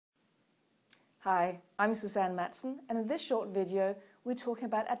Hi, I'm Susanne Madsen, and in this short video we're talking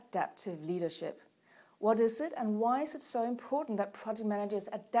about adaptive leadership. What is it and why is it so important that project managers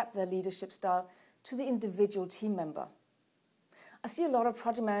adapt their leadership style to the individual team member? I see a lot of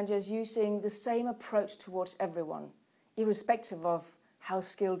project managers using the same approach towards everyone, irrespective of how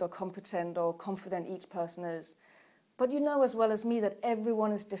skilled or competent or confident each person is. But you know as well as me that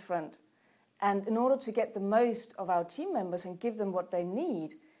everyone is different. And in order to get the most of our team members and give them what they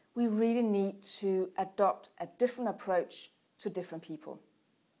need, we really need to adopt a different approach to different people.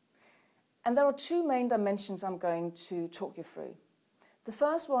 And there are two main dimensions I'm going to talk you through. The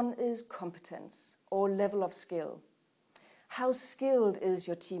first one is competence or level of skill. How skilled is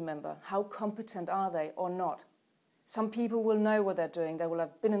your team member? How competent are they or not? Some people will know what they're doing. They will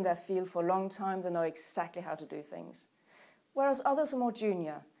have been in their field for a long time. They know exactly how to do things. Whereas others are more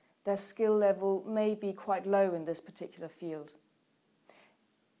junior. Their skill level may be quite low in this particular field.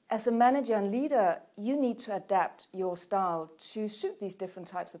 As a manager and leader, you need to adapt your style to suit these different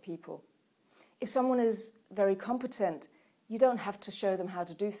types of people. If someone is very competent, you don't have to show them how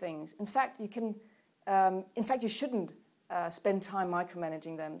to do things. In fact, you shouldn't spend time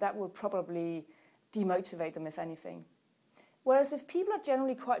micromanaging them. That will probably demotivate them, if anything. Whereas if people are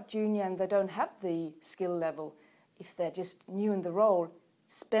generally quite junior and they don't have the skill level, if they're just new in the role,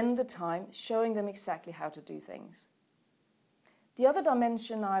 spend the time showing them exactly how to do things. The other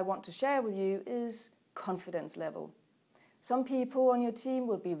dimension I want to share with you is confidence level. Some people on your team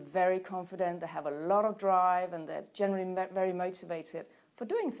will be very confident, they have a lot of drive and they're generally very motivated for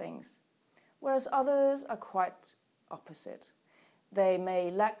doing things. Whereas others are quite opposite. They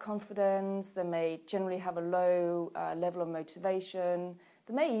may lack confidence, they may generally have a low level of motivation,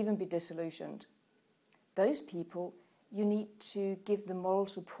 they may even be disillusioned. Those people, you need to give the moral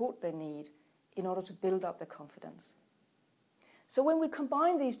support they need in order to build up their confidence. So when we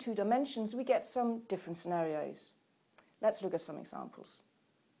combine these two dimensions, we get some different scenarios. Let's look at some examples.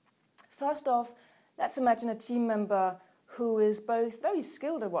 First off, let's imagine a team member who is both very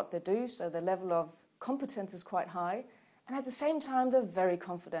skilled at what they do, so their level of competence is quite high, and at the same time they're very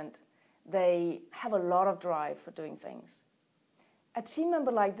confident. They have a lot of drive for doing things. A team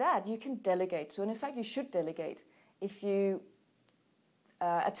member like that you can delegate to, and in fact you should delegate. If you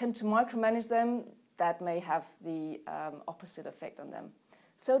attempt to micromanage them, that may have the opposite effect on them.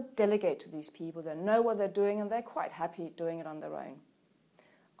 So delegate to these people. They know what they're doing and they're quite happy doing it on their own.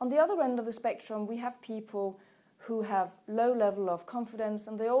 On the other end of the spectrum, we have people who have low level of confidence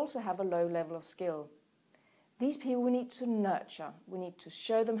and they also have a low level of skill. These people we need to nurture. We need to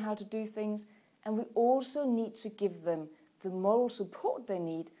show them how to do things, and we also need to give them the moral support they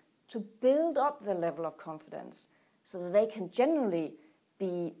need to build up their level of confidence so that they can generally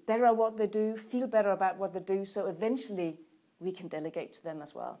be better at what they do, feel better about what they do, so eventually we can delegate to them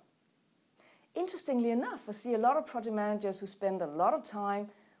as well. Interestingly enough, I see a lot of project managers who spend a lot of time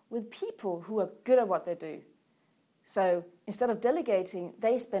with people who are good at what they do. So instead of delegating,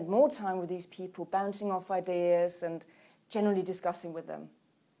 they spend more time with these people, bouncing off ideas and generally discussing with them.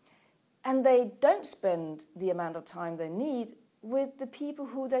 And they don't spend the amount of time they need with the people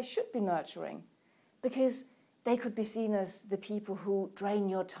who they should be nurturing, because they could be seen as the people who drain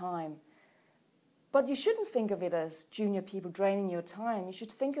your time. But you shouldn't think of it as junior people draining your time. You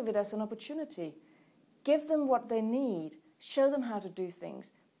should think of it as an opportunity. Give them what they need. Show them how to do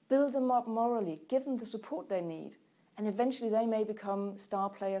things. Build them up morally. Give them the support they need. And eventually they may become star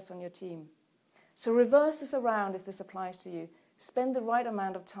players on your team. So reverse this around if this applies to you. Spend the right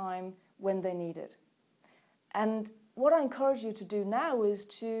amount of time when they need it. And what I encourage you to do now is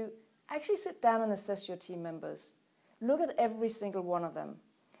to actually sit down and assess your team members. Look at every single one of them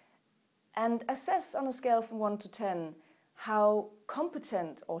and assess on a scale from 1 to 10 how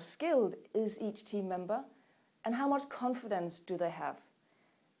competent or skilled is each team member and how much confidence do they have.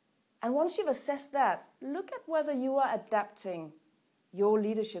 And once you've assessed that, look at whether you are adapting your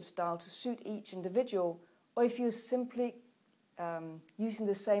leadership style to suit each individual or if you're simply using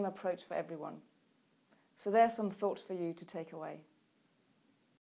the same approach for everyone. So there's some thoughts for you to take away.